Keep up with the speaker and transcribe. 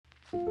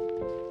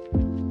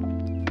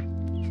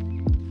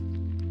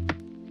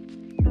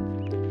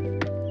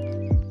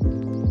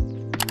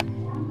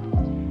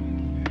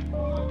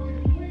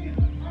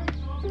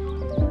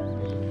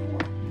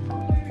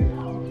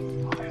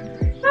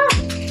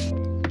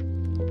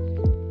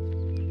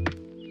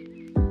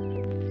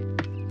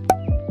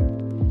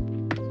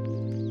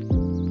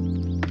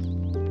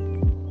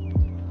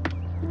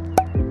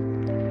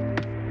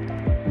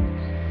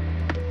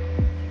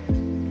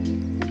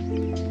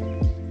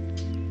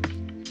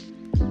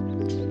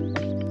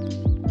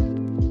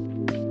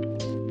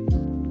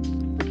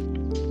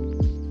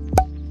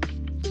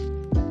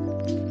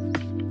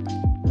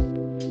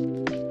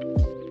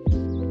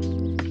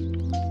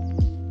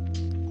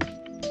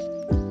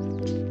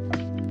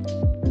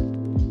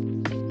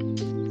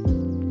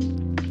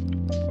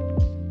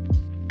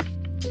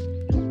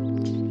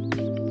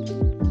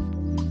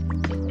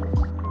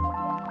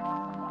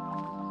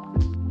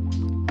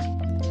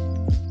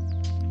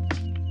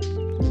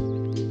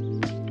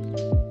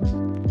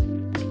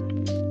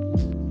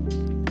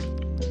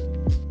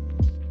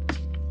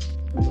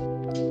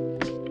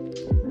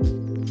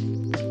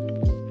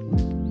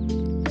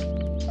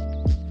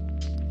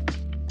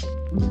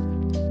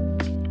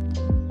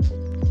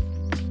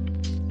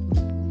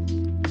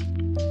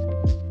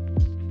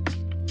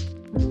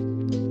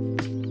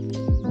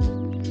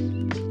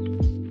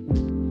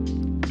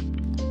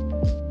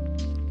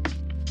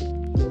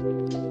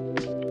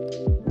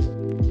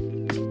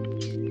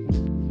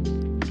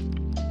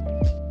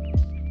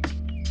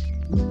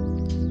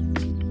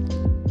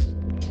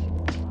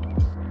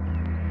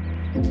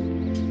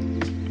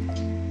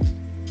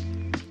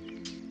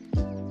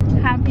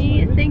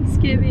Happy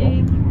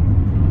Thanksgiving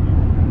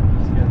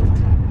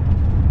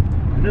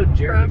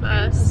from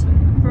us.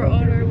 We're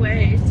on our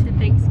way to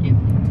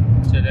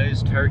Thanksgiving.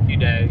 Today's Turkey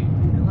Day.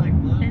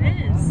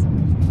 It is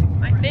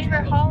my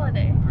favorite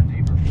holiday.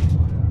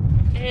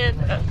 And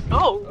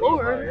oh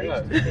Lord,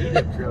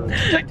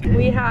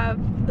 we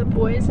have the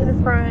boys in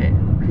the front.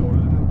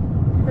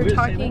 We're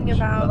talking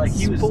about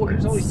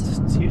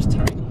sports. He was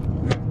tiny.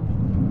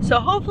 So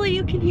hopefully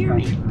you can hear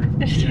me.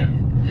 Yeah.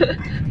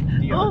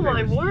 Oh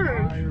my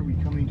word.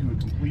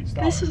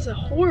 This is a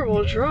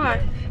horrible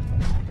drive.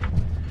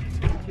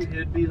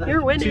 It'd be like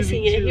You're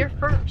witnessing it here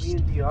first. Me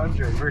and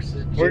DeAndre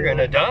versus We're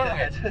gonna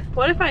die.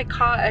 What if I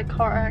caught a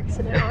car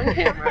accident on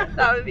camera?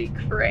 That would be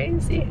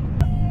crazy.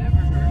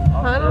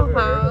 Huddle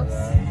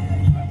House.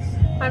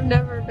 I've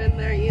never been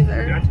there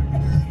either.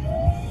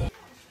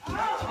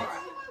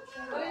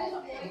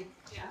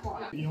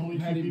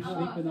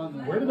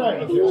 Where did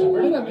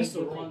I miss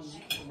the one?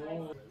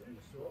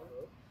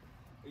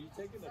 Are you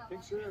taking a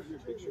picture of your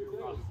picture?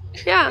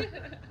 Yeah.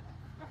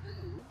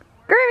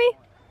 Grammy.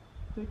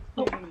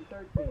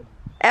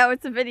 Oh,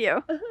 it's a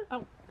video.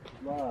 Oh.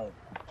 Wow.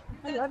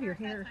 I love your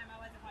hair.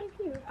 Thank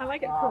you. I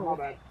like it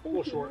curly. A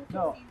little short.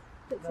 No.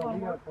 It's No, a you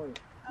lot got a point.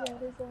 Yeah,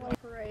 there's a lot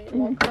of parade.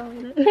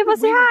 Hey, well,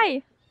 say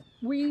hi.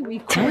 We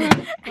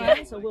record,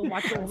 so we'll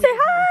watch it. Say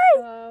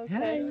hi.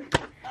 Okay.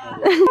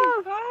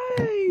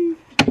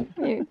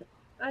 Hey.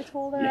 I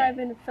told her I've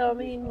been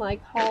filming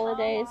like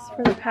holidays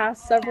for the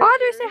past several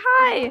Audrey, years. say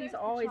hi. She's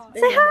always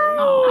been Say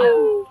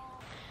hi.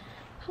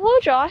 Hello,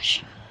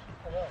 Josh.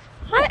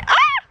 Hi. Ah!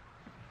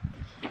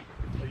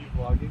 Are you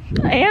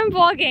vlogging? I am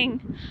vlogging.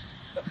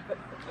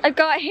 I've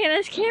got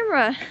Hannah's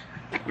camera.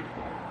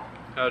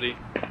 Howdy.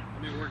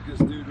 Let me work this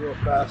dude real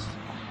fast.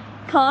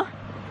 Huh?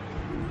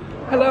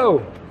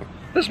 Hello.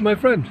 That's my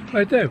friend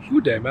right there.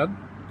 Good day, man.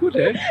 Good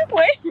day.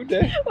 Wait. Good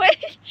day.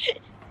 Wait.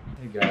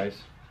 Hey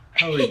guys,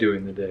 how are we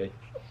doing today?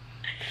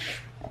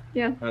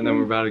 Yeah. And then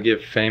we're about to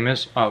get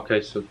famous. Oh,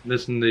 okay, so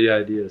listen to the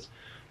ideas.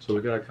 So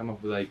we gotta come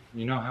up with like,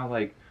 you know how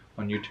like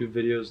on YouTube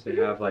videos they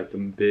have like the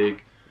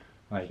big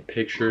like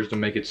pictures to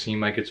make it seem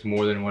like it's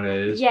more than what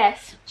it is?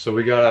 Yes. So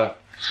we gotta,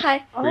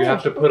 Hi. we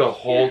have to put a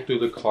hole through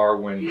the car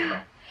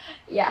window.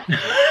 Yeah.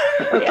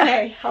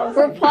 Okay.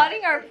 We're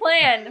plotting our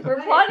plan.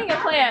 We're plotting a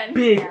plan.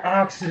 Big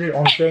accident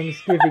on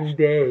Thanksgiving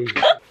Day.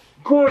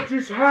 What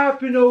just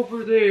happened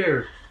over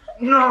there?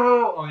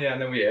 No! Oh yeah,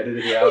 and then we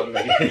edited it out.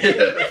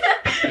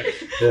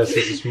 Yes,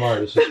 this is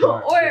smart, this is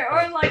smart. Or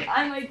like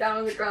I'm like down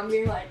on the ground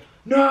being like,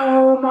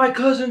 No, my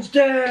cousin's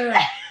dead!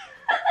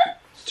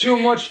 Too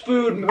much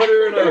food, put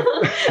her in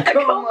a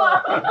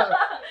coma!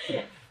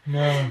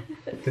 No,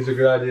 these are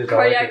good ideas.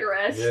 Cardiac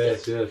arrest.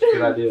 Yes,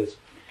 good ideas.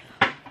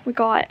 we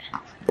got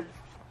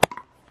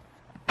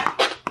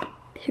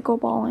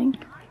pickleballing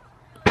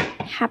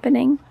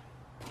happening.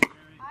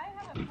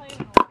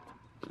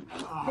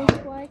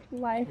 It's like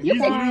life. He's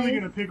really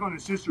gonna pick on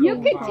his sister. You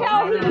can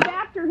tell he was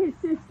after his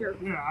sister.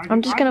 Yeah,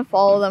 I'm just gonna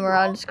follow them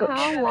around. Just go.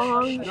 How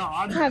long No,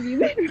 I'm have you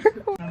been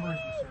recording?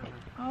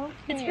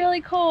 It's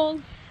really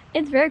cold.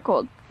 It's very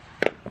cold.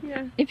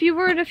 Yeah. If you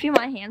were to feel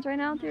my hands right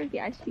now, there would be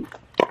ice feet.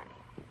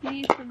 You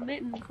need some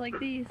mittens like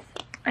these.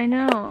 I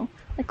know.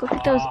 Like look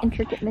at those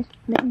intricate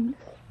mittens.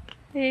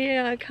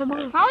 Yeah, come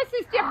on. How is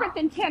this different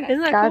than tennis?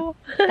 Isn't that cool?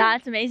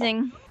 That's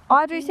amazing.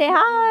 Audrey, say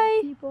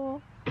hi.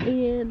 People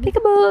in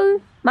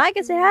Peekaboo.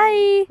 Micah, say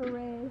hi.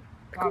 parade.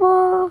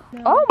 Peekaboo.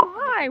 Oh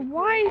Why?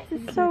 Why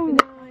is it so... No,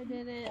 I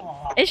didn't.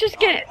 It's just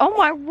getting... Oh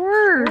my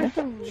word.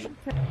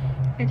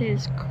 It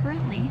is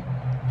currently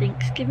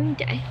Thanksgiving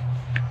Day,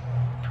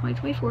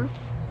 2024,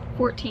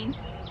 14.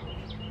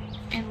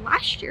 And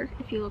last year,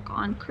 if you look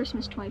on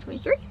Christmas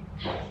 2023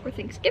 or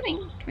Thanksgiving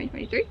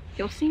 2023,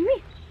 you'll see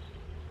me.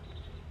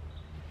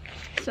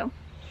 So,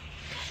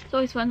 it's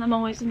always fun. I'm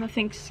always in the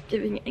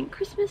Thanksgiving and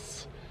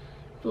Christmas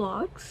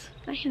vlogs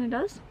that Hannah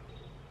does.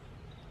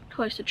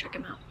 Always to check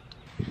them out.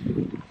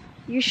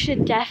 You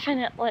should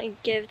definitely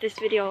give this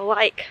video a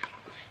like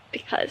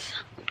because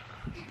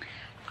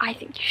I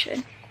think you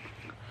should.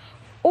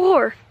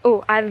 Or,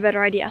 oh, I have a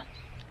better idea.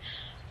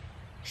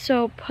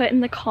 So put in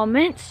the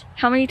comments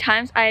how many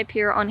times I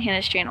appear on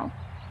Hannah's channel.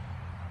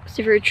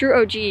 So if you're a true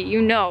OG,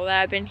 you know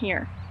that I've been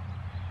here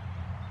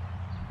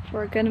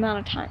for a good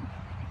amount of time.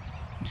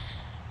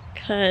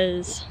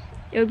 Because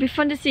it would be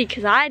fun to see,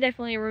 because I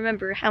definitely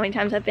remember how many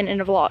times I've been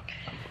in a vlog.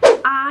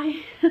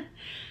 I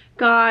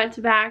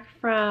got back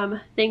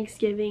from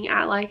Thanksgiving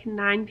at like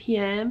 9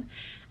 p.m.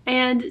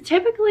 and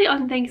typically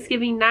on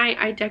Thanksgiving night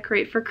I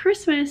decorate for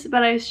Christmas,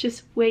 but I was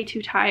just way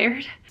too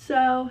tired.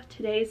 So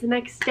today's the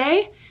next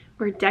day.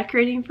 We're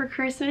decorating for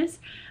Christmas.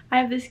 I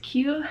have this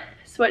cute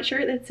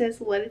sweatshirt that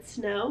says "Let It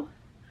Snow."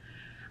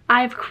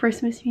 I have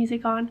Christmas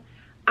music on.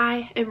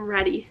 I am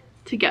ready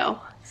to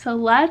go. So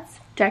let's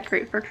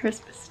decorate for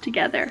Christmas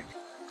together.